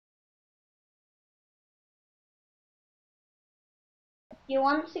you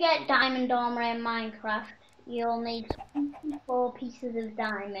want to get diamond armor in Minecraft, you'll need 24 pieces of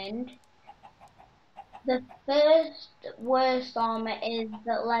diamond. The first worst armor is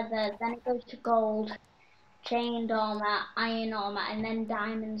the leather, then it goes to gold, chained armor, iron armor, and then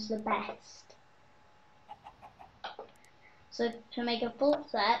diamond's the best. So to make a full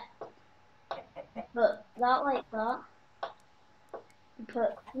set, you put that like that, you put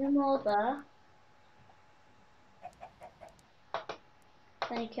 2 more there,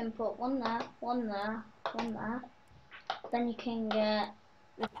 then you can put 1 there, 1 there, 1 there. Then you can get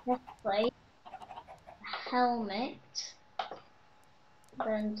the chest plate, a helmet.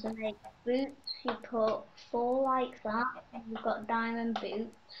 Then to make boots, you put 4 like that, and you've got diamond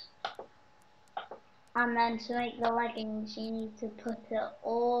boots. And then to make the leggings, you need to put it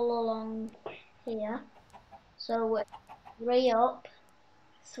all along here. So it's 3 up,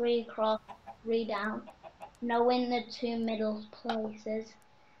 3 across, 3 down. Knowing the 2 middle places,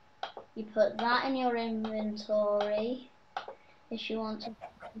 you put that in your inventory if you want to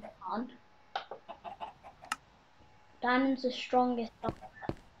put it on. Diamond's the strongest of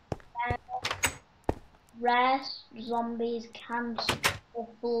rare zombies, camps, or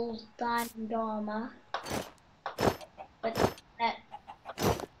bulls, diamond armor. But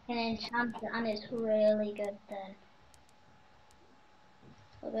can enchant it and it's really good then.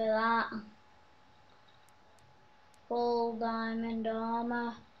 Look at that. Full diamond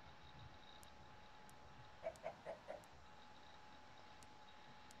armor.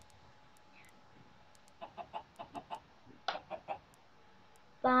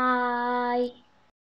 Bye.